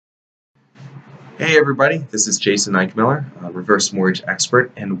Hey everybody, this is Jason Eichmiller, a reverse mortgage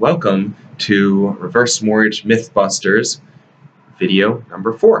expert, and welcome to Reverse Mortgage Mythbusters video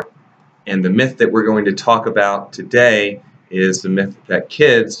number 4. And the myth that we're going to talk about today is the myth that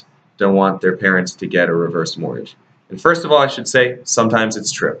kids don't want their parents to get a reverse mortgage. And first of all, I should say, sometimes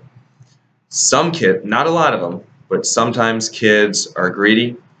it's true. Some kids, not a lot of them, but sometimes kids are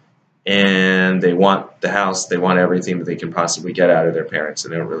greedy and they want the house, they want everything that they can possibly get out of their parents,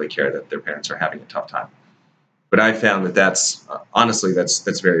 and they don't really care that their parents are having a tough time. But I found that honestly,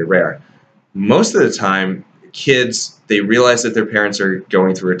 that's very rare. Most of the time, kids, they realize that their parents are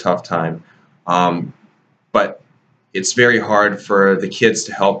going through a tough time, but it's very hard for the kids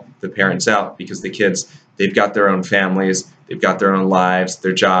to help the parents out because the kids, they've got their own families, they've got their own lives,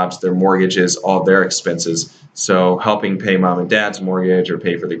 their jobs, their mortgages, all their expenses. So helping pay mom and dad's mortgage or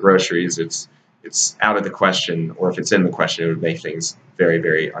pay for the groceries, it's out of the question, or if it's in the question, it would make things very,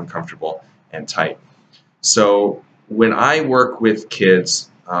 very uncomfortable and tight. So when I work with kids,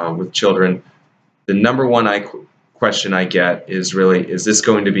 with children, the number one question I get is really, is this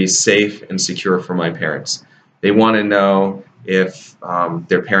going to be safe and secure for my parents? They want to know if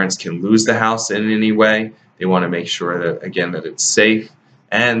their parents can lose the house in any way. They want to make sure that, again, that it's safe,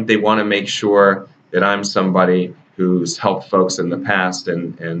 and they want to make sure that I'm somebody who's helped folks in the past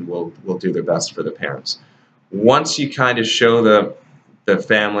and will do their best for the parents. Once you kind of show the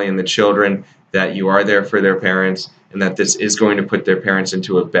family and the children that you are there for their parents and that this is going to put their parents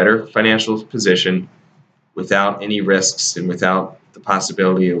into a better financial position without any risks and without the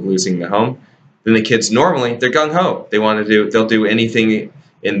possibility of losing the home, then the kids normally, they're gung-ho. They'll do anything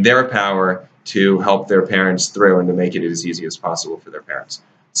in their power to help their parents through and to make it as easy as possible for their parents.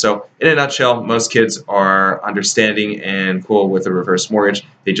 So in a nutshell, most kids are understanding and cool with a reverse mortgage.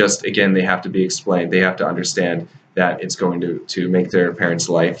 They just, again, they have to be explained. They have to understand that it's going to make their parents'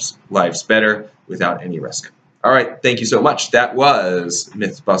 lives better without any risk. All right, thank you so much. That was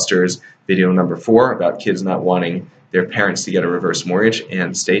Mythbusters video number 4 about kids not wanting their parents to get a reverse mortgage,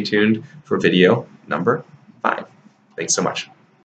 and stay tuned for video number 5. Thanks so much.